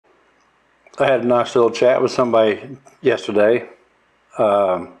I had a nice little chat with somebody yesterday.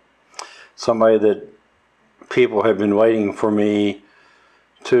 Somebody that people have been waiting for me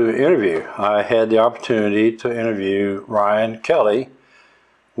to interview. I had the opportunity to interview Ryan Kelly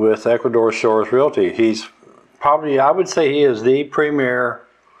with Ecuador Shores Realty. He's probably, I would say he is the premier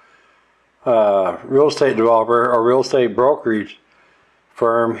real estate developer or real estate brokerage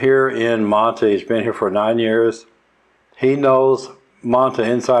firm here in Manta. He's been here for 9 years. He knows Manta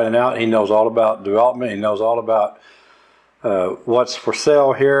inside and out. He knows all about development. He knows all about what's for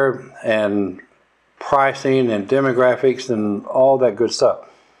sale here and pricing and demographics and all that good stuff.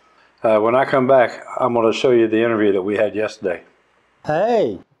 When I come back, I'm going to show you the interview that we had yesterday.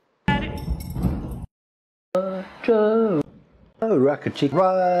 Hey. Roger. Oh, Rocket Chick.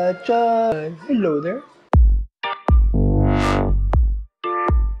 Roger. Hello there.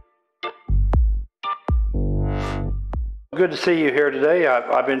 Good to see you here today.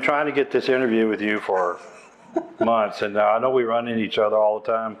 I've been trying to get this interview with you for months, and I know we run into each other all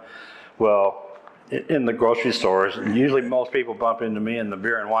the time. Well, in the grocery stores, usually most people bump into me in the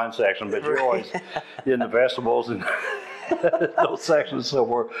beer and wine section, but you're always in the vegetables and those sections. So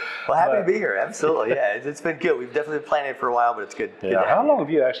well, happy to be here. Absolutely, yeah. It's been good. We've definitely been planning it for a while, but it's good. Yeah. How long have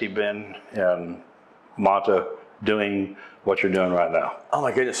you actually been in Manta doing what you're doing right now? Oh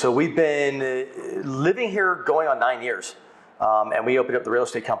my goodness. So we've been living here going on 9 years. And we opened up the real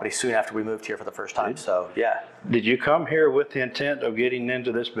estate company soon after we moved here for the first time. So yeah. Did you come here with the intent of getting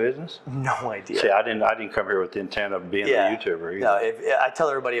into this business? No idea. See, I didn't come here with the intent of being a YouTuber either. No, I tell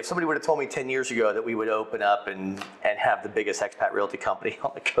everybody, if somebody would have told me 10 years ago that we would open up and have the biggest expat realty company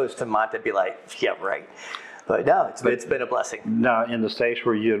on the coast of Manta, I'd be like, yeah, right. But no, it's been a blessing. Now, in the States,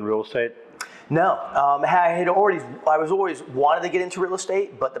 were you in real estate? No, I was always wanted to get into real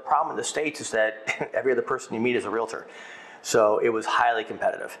estate, but the problem in the States is that every other person you meet is a realtor. So it was highly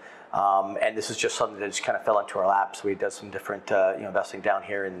competitive. And this is just something that just kind of fell into our laps. We did some different investing down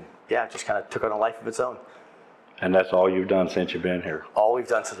here, and yeah, it just kind of took on a life of its own. And that's all you've done since you've been here? All we've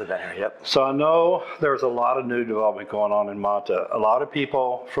done since I've been here, yep. So I know there's a lot of new development going on in Manta. A lot of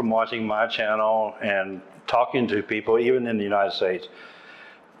people from watching my channel and talking to people, even in the United States,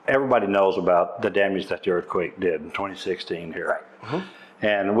 everybody knows about the damage that the earthquake did in 2016 here. Right. Mm-hmm.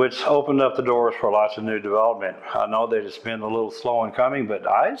 And which opened up the doors for lots of new development. I know that it's been a little slow in coming, but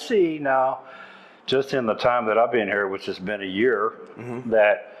I see now, just in the time that I've been here, which has been a year,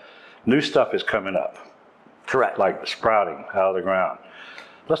 that new stuff is coming up. Correct. Like sprouting out of the ground.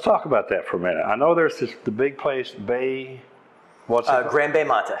 Let's talk about that for a minute. I know there's the big place, what's it? Grand Bay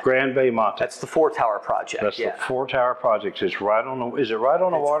Manta. Grand Bay Manta. That's the 4-tower project. That's the 4-tower project. It's right on the. Is it right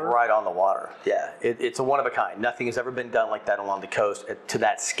on the water? Right on the water. Yeah. It's a one of a kind. Nothing has ever been done like that along the coast to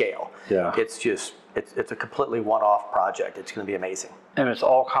that scale. Yeah. It's just it's a completely one-off project. It's going to be amazing. And it's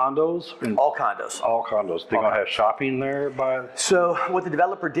all condos? All condos. All condos. They're going to have shopping there by? So what the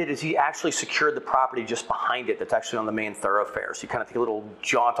developer did is he actually secured the property just behind it that's actually on the main thoroughfare. So you kind of take a little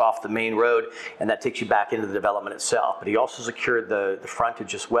jaunt off the main road, and that takes you back into the development itself. But he also secured the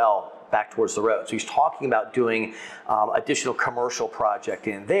frontage as well back towards the road. So he's talking about doing additional commercial project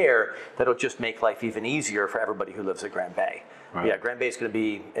in there that'll just make life even easier for everybody who lives at Grand Bay. Right. Yeah, Grand Bay is going to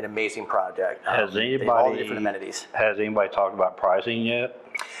be an amazing project. Has anybody, all the different amenities. Has anybody talked about pricing yet?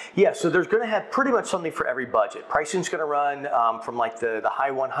 Yeah, so there's going to have pretty much something for every budget. Pricing's going to run from like the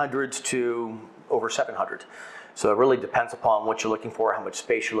high 100s to over 700. So it really depends upon what you're looking for, how much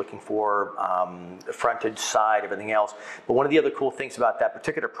space you're looking for, the frontage, side, everything else. But one of the other cool things about that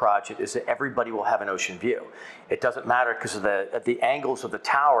particular project is that everybody will have an ocean view. It doesn't matter because of the angles of the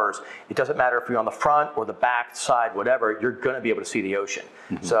towers. It doesn't matter if you're on the front or the back, side, whatever, you're going to be able to see the ocean.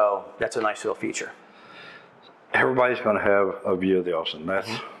 Mm-hmm. So that's a nice little feature. Everybody's going to have a view of the ocean.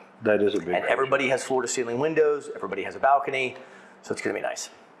 That is a big And everybody has floor-to-ceiling windows. Everybody has a balcony. So it's going to be nice.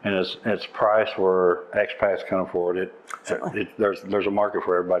 And it's priced where expats can afford it. Certainly. There's a market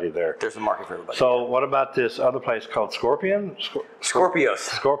for everybody there. There's a market for everybody. So what about this other place called Skorpion? Skorpios.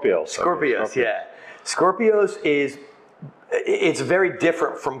 Skorpios. Skorpios, yeah. Skorpios it's very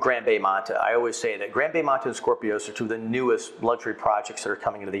different from Grand Bay Manta. I always say that Grand Bay Manta and Skorpios are two of the newest luxury projects that are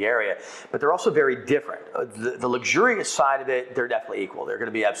coming into the area, but they're also very different. The luxurious side of it, they're definitely equal. They're going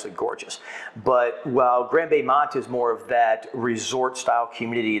to be absolutely gorgeous. But while Grand Bay Manta is more of that resort-style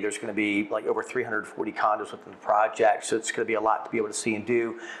community, there's going to be like over 340 condos within the project, so it's going to be a lot to be able to see and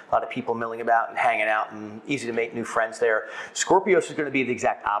do. A lot of people milling about and hanging out, and easy to make new friends there. Skorpios is going to be the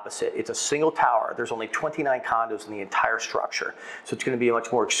exact opposite. It's a single tower. There's only 29 condos in the entire structure. So it's going to be a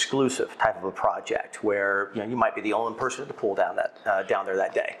much more exclusive type of a project where you might be the only person at the pool down there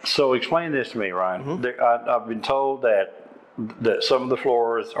that day. So explain this to me, Ryan. I've been told that that some of the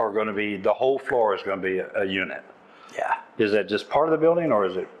floors are going to be, the whole floor is going to be a unit. Yeah. Is that just part of the building, or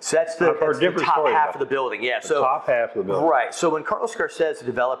is it? So that's the top half of the building. Yeah. So top half of the building. Right. So when Carlos Garces, the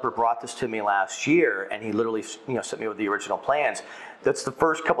developer, brought this to me last year, and he literally, sent me with the original plans. That's the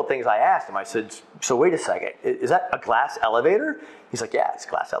first couple things I asked him. I said, "So wait a second, is that a glass elevator?" He's like, "Yeah, it's a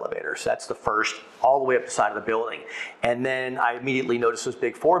glass elevator." So that's the first, all the way up the side of the building. And then I immediately noticed those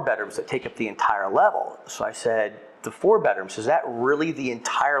big 4 bedrooms that take up the entire level. So I said, "The 4 bedrooms, is that really the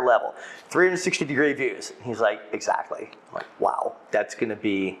entire level? 360-degree views?" He's like, "Exactly." I'm like, wow, that's going to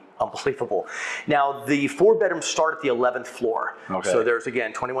be unbelievable. Now, the 4 bedrooms start at the 11th floor. Okay. So there's,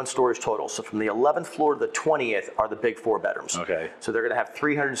 again, 21 stories total. So from the 11th floor to the 20th are the big 4 bedrooms. Okay. So they're going to have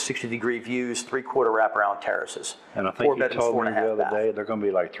 360-degree views, 3/4 wraparound terraces. And I think you told me the other day they're going to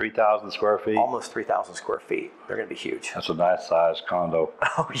be like 3,000 square feet. Almost 3,000 square feet. They're going to be huge. That's a nice sized condo.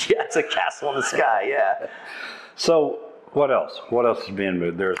 Oh, yeah, it's a castle in the sky, yeah. So what else? What else is being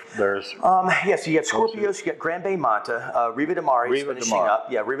moved? There's Yeah, so you got Skorpios, you got Grand Bay Manta, Riva Di Mare is finishing up.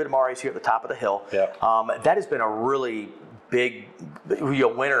 Yeah, Riva Di Mare is here at the top of the hill. Yep. That has been a really big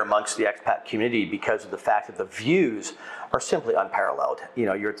winner amongst the expat community because of the fact that the views are simply unparalleled.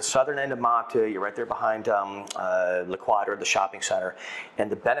 You're at the southern end of Manta, you're right there behind L'Equator, the shopping center,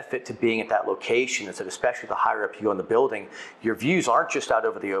 and the benefit to being at that location is that especially the higher up you go in the building, your views aren't just out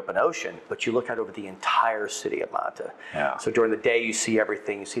over the open ocean, but you look out over the entire city of Manta. Yeah. So during the day you see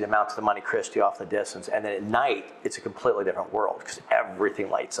everything, you see the Mount of the Monte Cristi off in the distance, and then at night it's a completely different world because everything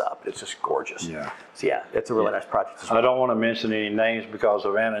lights up. It's just gorgeous. Yeah. So yeah, it's a really nice project as well. I don't want to mention any names because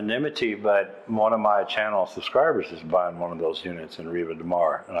of anonymity, but one of my channel subscribers is buying one of those units in Riva Di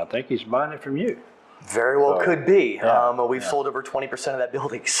Mare, and I think he's buying it from you. Very well could be. Yeah, We've sold over 20% of that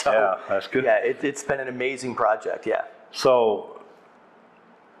building. So yeah, that's good. Yeah, it's been an amazing project. Yeah. So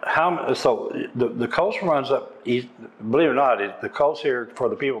the coast runs up east. Believe it or not, the coast here, for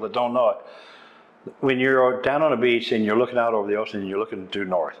the people that don't know it, when you're down on the beach and you're looking out over the ocean, you're looking due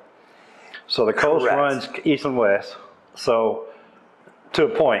north. So the coast runs east and west. So to a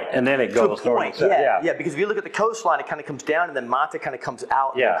point, and then it goes north and south. Yeah, because if you look at the coastline, it kind of comes down, and then Manta kind of comes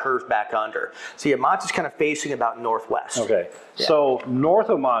out and then curves back under. So yeah, Manta's kind of facing about northwest. Okay, so north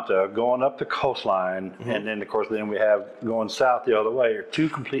of Manta, going up the coastline, and then of course then we have going south the other way, are 2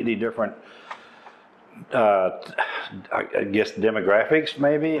 completely different, I guess, demographics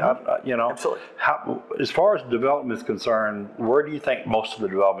maybe. Absolutely. As far as development is concerned, where do you think most of the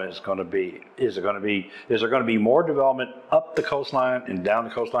development is going to be? Is there going to be more development up the coastline and down the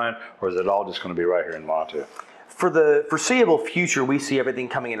coastline, or is it all just going to be right here in Manta? For the foreseeable future, we see everything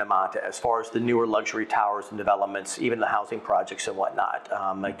coming into Manta as far as the newer luxury towers and developments, even the housing projects and whatnot.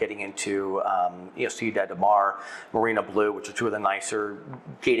 Getting into Ciudad de Mar, Marina Blue, which are 2 of the nicer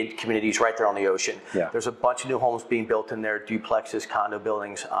gated communities right there on the ocean. Yeah. There's a bunch of new homes being built in there, duplexes, condo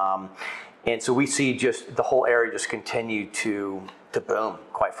buildings. And so we see just the whole area just continue to boom,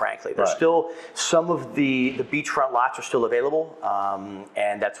 quite frankly. There's still some of the beachfront lots are still available,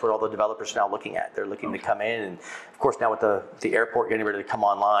 and that's what all the developers are now looking at. They're looking to come in, and of course now with the airport getting ready to come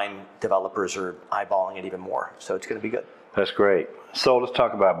online, developers are eyeballing it even more. So it's going to be good. That's great. So let's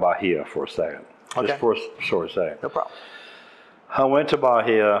talk about Bahia for a second. Okay. Just for a short second. No problem. I went to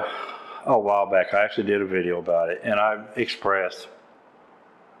Bahia a while back. I actually did a video about it, and I expressed,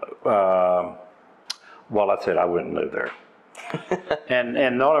 I said I wouldn't live there. and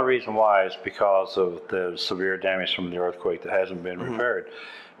the only reason why is because of the severe damage from the earthquake that hasn't been repaired.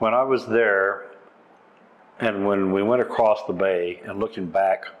 When I was there, and when we went across the bay and looking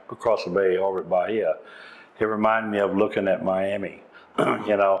back across the bay over at Bahia, it reminded me of looking at Miami.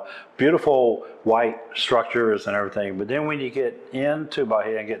 Beautiful white structures and everything. But then when you get into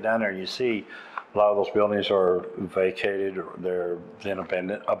Bahia and get down there and you see a lot of those buildings are vacated or they're then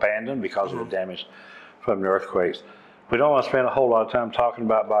abandoned because of the damage from the earthquakes. We don't want to spend a whole lot of time talking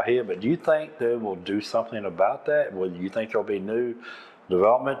about Bahia, but do you think they will do something about that? Do you think there'll be new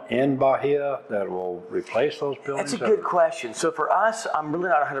development in Bahia that will replace those buildings? That's a good question. So for us, I'm really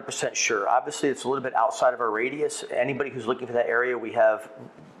not 100% sure. Obviously, it's a little bit outside of our radius. Anybody who's looking for that area, we have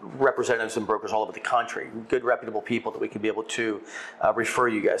representatives and brokers all over the country, good reputable people that we can be able to refer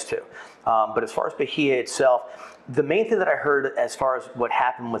you guys to. But as far as Bahia itself, the main thing that I heard as far as what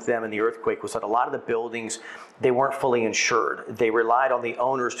happened with them in the earthquake was that a lot of the buildings, they weren't fully insured. They relied on the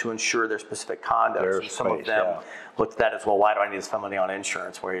owners to insure their specific condos. And some of them looked at that as, well, why do I need to spend money on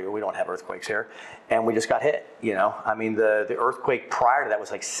insurance where we don't have earthquakes here? And we just got hit, I mean, the earthquake prior to that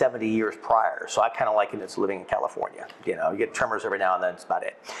was like 70 years prior. So I kind of liken it to living in California. You get tremors every now and then, that's about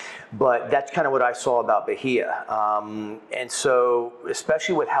it. But that's kind of what I saw about Bahia. And so,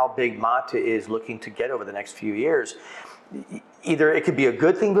 especially with how big Manta is looking to get over the next few years, either it could be a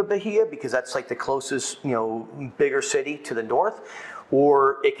good thing for Bahia because that's like the closest, bigger city to the north,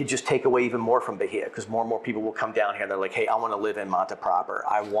 or it could just take away even more from Bahia because more and more people will come down here and they're like, hey, I want to live in Manta proper.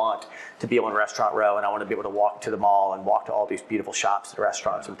 I want to be able in Restaurant Row and I want to be able to walk to the mall and walk to all these beautiful shops and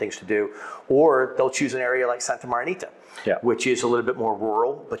restaurants and things to do. Or they'll choose an area like Santa Margarita, which is a little bit more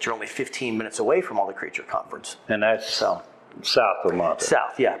rural, but you're only 15 minutes away from all the creature comforts. And that's south of Manta.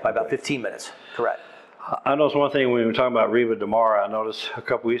 South, yeah, by about 15 minutes, correct. I noticed one thing when we were talking about Riva Di Mare. I noticed a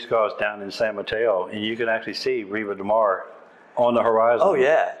couple weeks ago I was down in San Mateo, and you can actually see Riva Di Mare on the horizon. Oh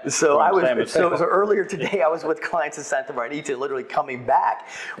yeah. So earlier today I was with clients in Santa Margarita, literally coming back.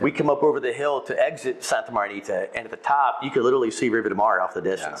 We come up over the hill to exit Santa Margarita, and at the top you could literally see Riva Di Mare off the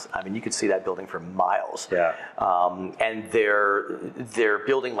distance. I mean, you could see that building for miles. Yeah. And they're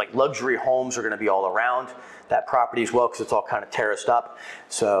building like luxury homes are going to be all around that property as well because it's all kind of terraced up.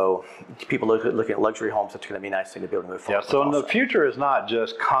 So people looking at luxury homes, it's going to be a nice thing to be able to move forward. Yeah. So in the future is not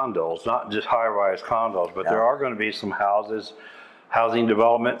just condos, not just high-rise condos, but there are going to be some housing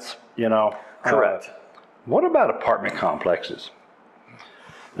developments, Correct. What about apartment complexes?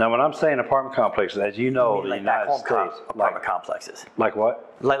 Now, when I'm saying apartment complexes, as you know, the United States, apartment complexes. Like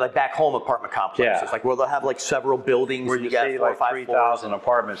what? Like back home apartment complexes. Yeah. Like where they'll have like several buildings. Where you see like 3,000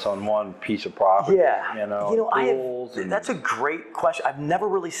 apartments on one piece of property. Yeah. Pools that's a great question. I've never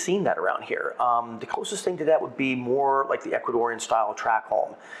really seen that around here. The closest thing to that would be more like the Ecuadorian style track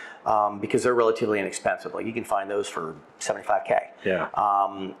home. Because they're relatively inexpensive. Like you can find those for $75K. Yeah.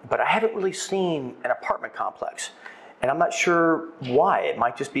 But I haven't really seen an apartment complex. And I'm not sure why. It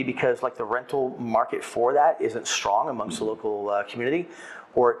might just be because like the rental market for that isn't strong amongst the local community.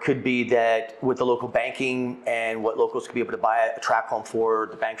 Or it could be that with the local banking and what locals could be able to buy a track home for,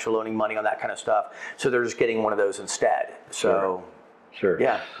 the banks are loaning money on that kind of stuff. So they're just getting one of those instead. So, sure.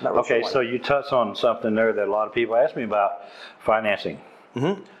 Yeah. Not really okay, so you touched on something there that a lot of people ask me about, financing.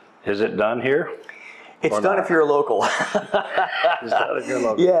 Mm-hmm. Is it done here? It's done if you're a local. It's done if you're a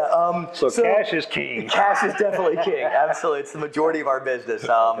local. Yeah. So cash is king. Cash is definitely king. Absolutely. It's the majority of our business.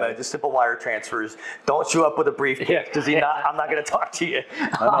 Just simple wire transfers. Don't show up with a briefcase. I'm not going to talk to you.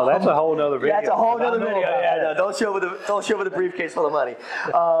 I know, that's a whole nother video. That's a whole nother video. No, don't show up with a briefcase full of money.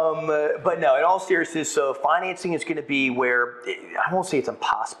 But no, in all seriousness, so financing is going to be where, I won't say it's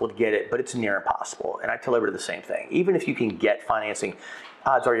impossible to get it, but it's near impossible. And I tell everybody the same thing. Even if you can get financing,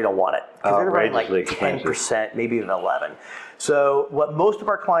 odds are you don't want it. Because they're running like 10%, maybe even 11%. So what most of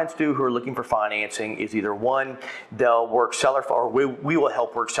our clients do who are looking for financing is either one, they'll work seller, or we will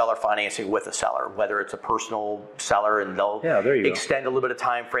help work seller financing with a seller, whether it's a personal seller and they'll extend a little bit of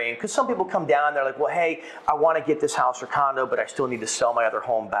time frame. Because some people come down, they're like, well, hey, I want to get this house or condo, but I still need to sell my other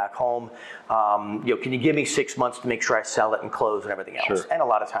home back home. Can you give me 6 months to make sure I sell it and close and everything else? Sure. And a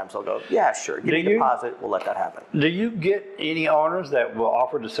lot of times they'll go, yeah, sure, give me a deposit, we'll let that happen. Do you get any owners that will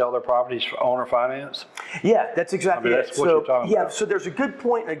offer to sell their properties for owner finance? Yeah, that's exactly it. That's what you're talking about. So there's a good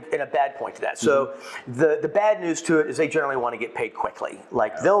point and a bad point to that. So the bad news to it is they generally want to get paid quickly.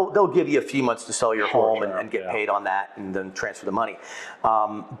 Like they'll give you a few months to sell your home and get paid on that and then transfer the money.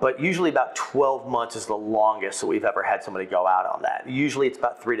 But usually about 12 months is the longest that we've ever had somebody go out on that. Usually it's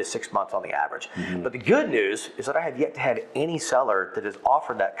about 3 to 6 months on the average. But the good news is that I have yet to have any seller that has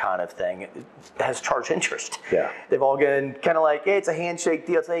offered that kind of thing has charged interest. Yeah. They've all been kind of like, hey, it's a handshake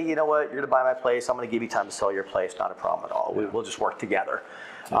deal. Say, you know what, you're going to buy my place. I'm going to give you time to sell your place. Not a problem at all. We'll just work together.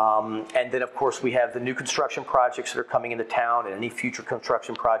 And then, of course, we have the new construction projects that are coming into town, and any future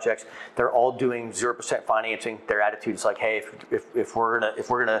construction projects. They're all doing 0% financing. Their attitude is like, hey, if you're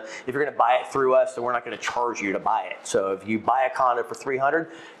gonna buy it through us, then we're not going to charge you to buy it. So if you buy a condo for $300,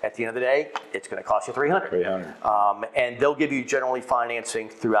 at the end of the day, it's going to cost you $300. And they'll give you generally financing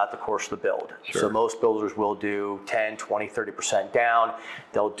throughout the course of the build. Sure. So most builders will do 10, 20, 30% down.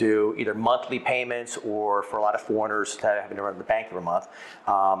 They'll do either monthly payments, or for a lot of foreigners that are having to run to the bank every month,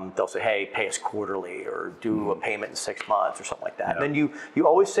 they'll say, hey, pay us quarterly, or do a payment in 6 months or something like that. Yeah. And then you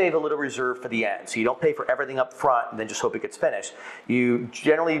always save a little reserve for the end. So you don't pay for everything up front and then just hope it gets finished.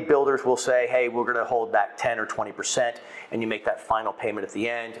 Generally, builders will say, hey, we're going to hold back 10 or 20%, and you make that final payment at the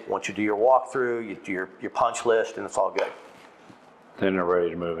end. Once you do your walkthrough, you do your punch list, and it's all good. Then they're ready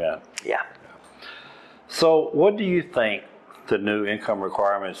to move in. Yeah. So what do you think the new income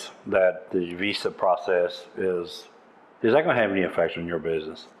requirements that the visa process is that going to have any effect on your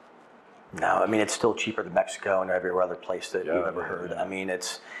business? No, I mean, it's still cheaper than Mexico and every other place that you've ever heard. I mean,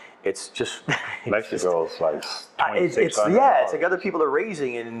 it's just Mexico is like it's like other people are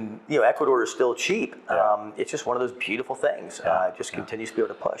raising, and Ecuador is still cheap. It's just one of those beautiful things. It just continues to be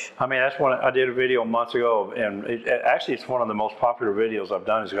able to push. I mean, that's one I did a video months ago, and actually it's one of the most popular videos I've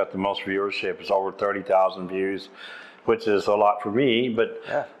done. It's got the most viewership. It's over 30,000 views. which is a lot for me. But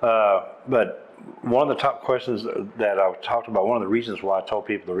but one of the top questions that I've talked about, one of the reasons why I told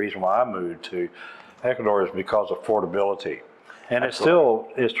people the reason why I moved to Ecuador is because of affordability, and it still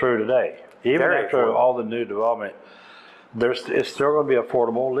is true today. Even Very after affordable. all the new development, it's still going to be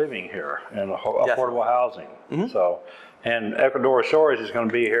affordable living here and affordable housing. So, and Ecuador Shores is going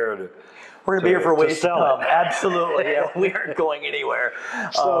to be here to. We're going to be here for ways to sell come. it. Absolutely. Yeah, we aren't going anywhere.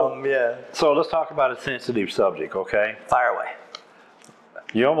 So let's talk about a sensitive subject, okay? Fire away.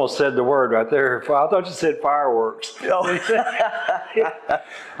 You almost said the word right there. I thought you said fireworks. Oh.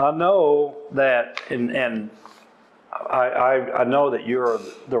 I know that, and I know that you're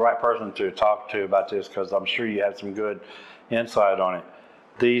the right person to talk to about this because I'm sure you have some good insight on it.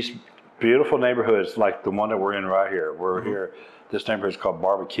 These beautiful neighborhoods, like the one that we're in right here. We're here. This neighborhood is called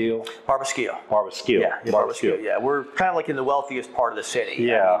Barbasquillo. Barbasquillo. Barbasquillo. Yeah, Barbasquillo. Yeah, we're kind of like in the wealthiest part of the city.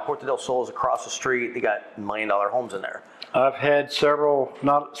 Yeah. I mean, Puerto del Sol is across the street. They got $1 million homes in there. I've had several,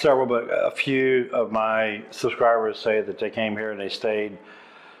 not several, but a few of my subscribers say that they came here and they stayed,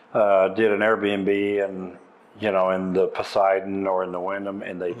 did an Airbnb and, you know, in the Poseidon or in the Wyndham,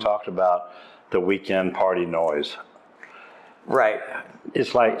 and they talked about the weekend party noise. Right.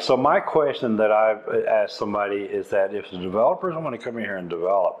 It's like, so my question that I've asked somebody is that if the developers want to come in here and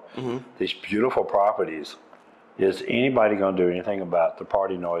develop these beautiful properties, is anybody going to do anything about the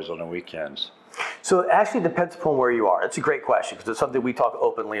party noise on the weekends? So it actually depends upon where you are. It's a great question because it's something we talk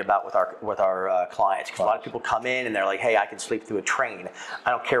openly about with our clients. Because a lot of people come in and they're like, "Hey, I can sleep through a train.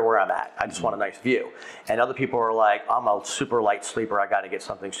 I don't care where I'm at. I just want a nice view." And other people are like, "I'm a super light sleeper. I got to get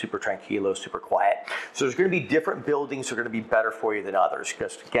something super tranquilo, super quiet." So there's going to be different buildings that are going to be better for you than others.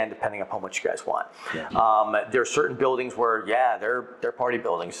 Because again, depending upon what you guys want. Yeah. There are certain buildings where, yeah, they're party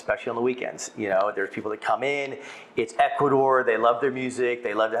buildings, especially on the weekends. You know, there's people that come in. It's Ecuador. They love their music.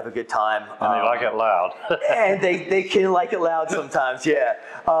 They love to have a good time. And they like it loud. And they can like it loud sometimes, yeah.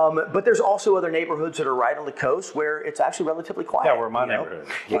 But there's also other neighborhoods that are right on the coast where it's actually relatively quiet. Yeah, where my neighborhood.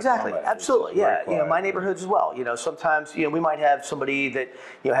 Exactly, absolutely, yeah. You know, my neighborhoods as well. You know, sometimes we might have somebody that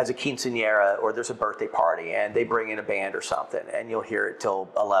has a quinceañera or there's a birthday party and they bring in a band or something, and you'll hear it till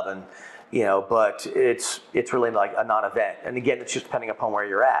 11. But it's really like a non-event. And again, it's just depending upon where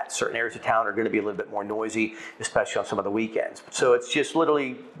you're at. Certain areas of town are going to be a little bit more noisy, especially on some of the weekends. So it's just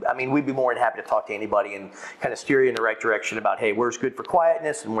literally, I mean, we'd be more than happy to talk to anybody and kind of steer you in the right direction about, hey, where's good for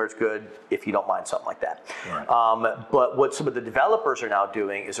quietness and where's good if you don't mind something like that. Right. But what some of the developers are now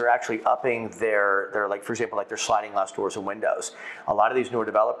doing is they're actually upping their like, for example, like their sliding glass doors and windows. A lot of these newer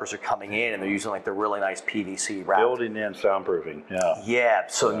developers are coming in and they're using like the really nice PVC wrap. Building in soundproofing, yeah. Yeah,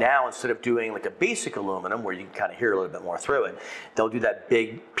 so now instead of doing like a basic aluminum where you can kind of hear a little bit more through it, they'll do that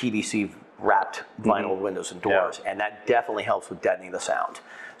big PVC wrapped vinyl windows and doors, and that definitely helps with deadening the sound.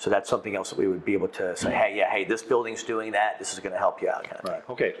 So that's something else that we would be able to say, hey, this building's doing that, this is going to help you out. Kind of right.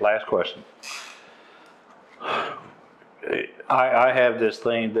 Okay, last question. I have this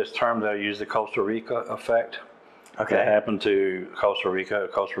term that I use, the Costa Rica effect. Okay. That happened to Costa Rica.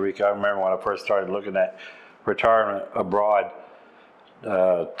 I remember when I first started looking at retirement abroad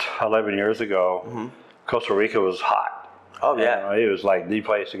 11 years ago, Costa Rica was hot. Oh, yeah. And it was like the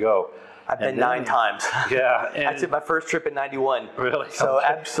place to go. I've been 9 times. Yeah. I took my first trip in '91. Really? So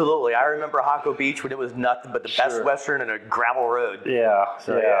absolutely. I remember Jaco Beach when it was nothing but the best Western and a gravel road. Yeah.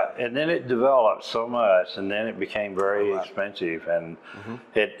 So, yeah. And then it developed so much, and then it became very expensive, and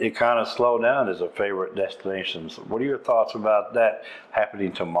it kind of slowed down as a favorite destination. So what are your thoughts about that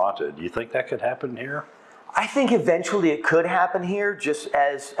happening to Manta? Do you think that could happen here? I think eventually it could happen here, just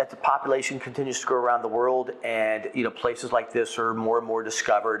as the population continues to grow around the world, and places like this are more and more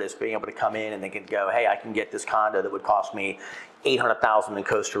discovered as being able to come in and they can go, hey, I can get this condo that would cost me $800,000 in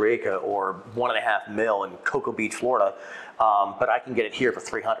Costa Rica or $1.5 million in Cocoa Beach, Florida, but I can get it here for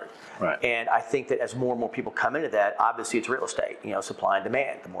 $300,000. Right. And I think that as more and more people come into that, obviously it's real estate, supply and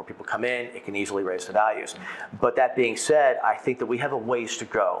demand. The more people come in, it can easily raise the values. But that being said, I think that we have a ways to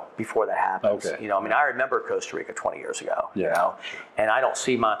go before that happens. Okay. I remember Costa Rica 20 years ago, yeah. And I don't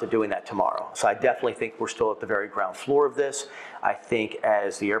see Manta doing that tomorrow. So I definitely think we're still at the very ground floor of this. I think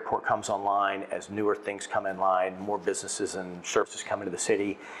as the airport comes online, as newer things come in line, more businesses and services come into the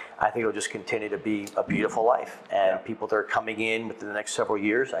city, I think it'll just continue to be a beautiful life. And people that are coming in within the next several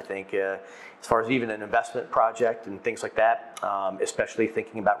years, I think as far as even an investment project and things like that, especially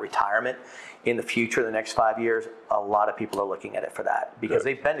thinking about retirement in the future, the next 5 years, a lot of people are looking at it for that because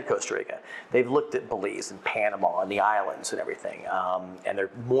they've been to Costa Rica. They've looked at Belize and Panama and the islands and everything. And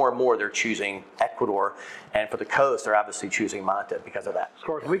they're more and more, they're choosing Ecuador. And for the coast, they're obviously choosing Manta because of that. Of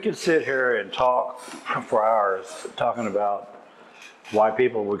course, we could sit here and talk for hours talking about why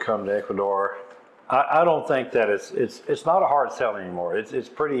people would come to Ecuador. I don't think that it's not a hard sell anymore. It's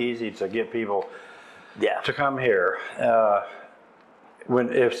pretty easy to get people to come here.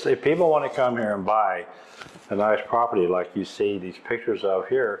 If people want to come here and buy a nice property like you see these pictures of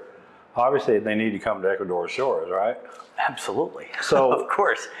here, obviously they need to come to Ecuador Shores, right? Absolutely. So of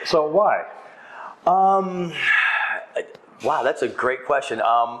course. So why? Wow, that's a great question.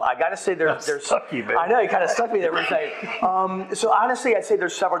 I got to say there's stuck you, baby. I know, you kind of stuck me there for a second. So honestly, I'd say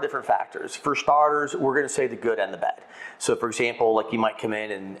there's several different factors. For starters, we're going to say the good and the bad. So for example, like you might come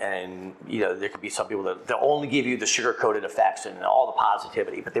in and you know, there could be some people that they'll only give you the sugar-coated effects and all the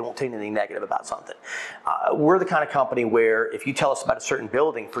positivity, but they won't tell you anything negative about something. We're the kind of company where if you tell us about a certain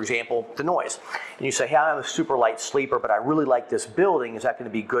building, for example, the noise, and you say, hey, I'm a super light sleeper, but I really like this building, is that going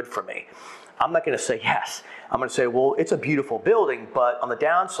to be good for me? I'm not going to say yes. I'm going to say, well, it's a beautiful building, but on the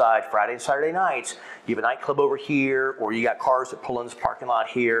downside, Friday and Saturday nights, you have a nightclub over here, or you got cars that pull in this parking lot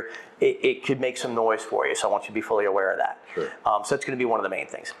here. It could make some noise for you, so I want you to be fully aware of that. Sure. So that's going to be one of the main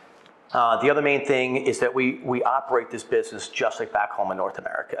things. The other main thing is that we operate this business just like back home in North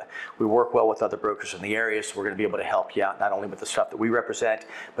America. We work well with other brokers in the area, so we're going to be able to help you out not only with the stuff that we represent,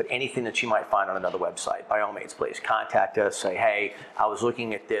 but anything that you might find on another website. By all means, please contact us. Say, hey, I was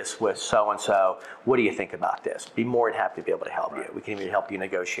looking at this with so-and-so. What do you think about this? Be more than happy to be able to help you. We can even help you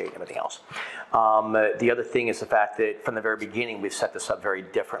negotiate and everything else. The other thing is the fact that from the very beginning, we've set this up very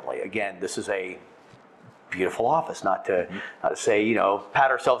differently. Again, this is a beautiful office, not to say, you know, pat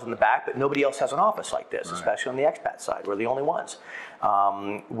ourselves in the back, but nobody else has an office like this, especially on the expat side. We're the only ones.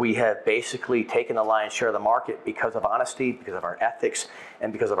 We have basically taken the lion's share of the market because of honesty, because of our ethics,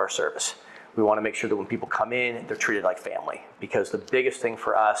 and because of our service. We want to make sure that when people come in, they're treated like family, because the biggest thing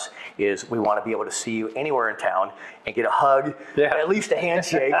for us is we want to be able to see you anywhere in town and get a hug, and at least a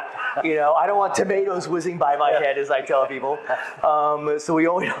handshake. You know, I don't want tomatoes whizzing by my head, as I tell people. So we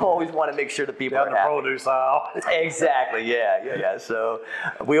always want to make sure that people are happy. Produce aisle. Exactly. Yeah. So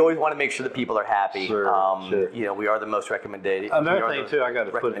we always want to make sure that people are happy. Sure. You know, we are the most recommended. Another thing too, I got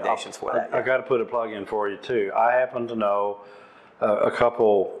to put recommendations for that. I got to put a plug in for you too. I happen to know a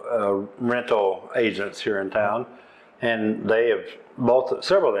couple rental agents here in town, and they have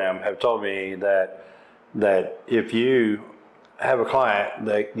several of them have told me that if you have a client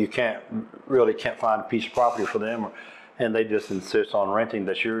that you really can't find a piece of property for them, and they just insist on renting,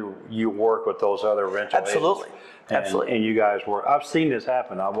 that you work with those other rental Absolutely. agents. Absolutely. And you guys work. I've seen this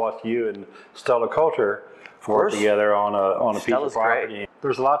happen. I've watched you and Stella Coulter work together on a piece of property. Great.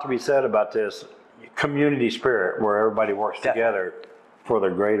 There's a lot to be said about this community spirit where everybody works together for the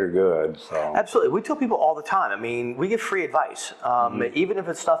greater good. So absolutely, we tell people all the time. I mean, we give free advice, even if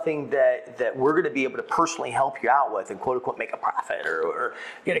it's nothing that we're going to be able to personally help you out with and quote unquote make a profit or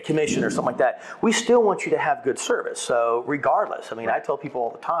get a commission or something like that. We still want you to have good service. So regardless, I mean, I tell people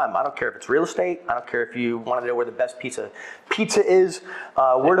all the time, I don't care if it's real estate, I don't care if you want to know where the best pizza is,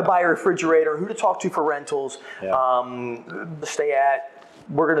 where to buy a refrigerator, who to talk to for rentals, to stay at.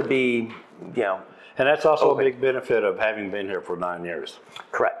 We're going to be, you know. And that's also a big benefit of having been here for 9 years.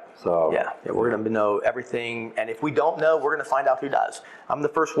 Correct. So yeah, we're going to know everything, and if we don't know, we're going to find out who does. I'm the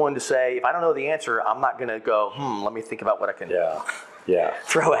first one to say, if I don't know the answer, I'm not going to go, let me think about what I can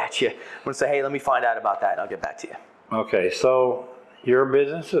throw at you. I'm going to say, hey, let me find out about that, and I'll get back to you. Okay, so your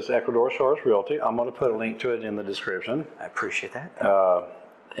business is Ecuador Shores Realty. I'm going to put a link to it in the description. I appreciate that.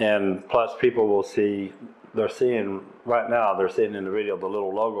 And plus, people will see. They're seeing right now. They're seeing in the video the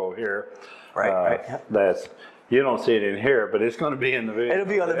little logo here. Right. That's, you don't see it in here, but it's going to be in the video. It'll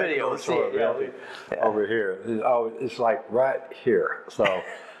be on the video. We'll see it. Over here. It's like right here. So,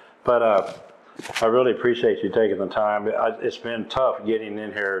 but I really appreciate you taking the time. It's been tough getting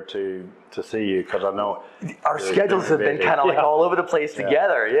in here to see you, because I know our schedules have been kind of like all over the place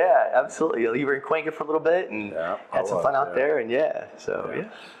together. Yeah, absolutely. You were in Cuenca for a little bit and had some fun out there, and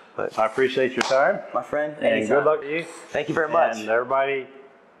But I appreciate your time, my friend. And anytime. good luck to you. Thank you very much. And everybody,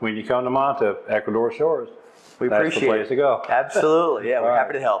 when you come to Manta, Ecuador Shores, we that's appreciate the place to go. Absolutely. Yeah, we're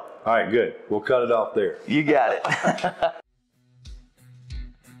happy to help. All right, good. We'll cut it off there. You got it.